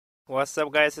What's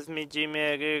up guys, it's me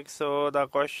Geek. So the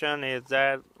question is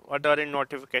that what are the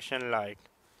notification light?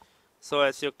 So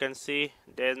as you can see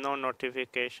there is no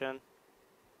notification.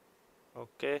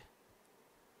 Okay,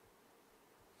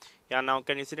 yeah, now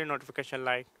can you see the notification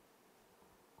light?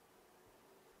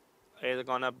 It's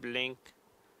gonna blink.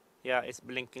 Yeah, it's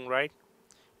blinking, right?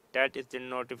 That is the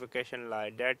notification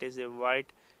light. That is a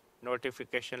white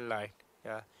notification light.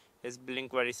 Yeah, it's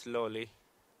blink very slowly.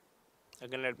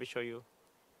 Again, let me show you.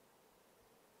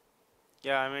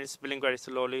 Yeah, I mean it's blink very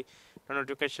slowly. The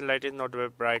notification light is not very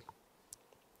bright,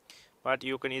 but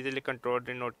you can easily control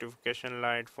the notification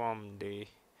light from the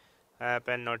app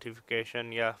and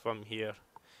notification. Yeah, from here.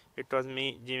 It was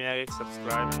me, Umair.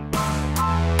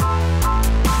 Subscribe.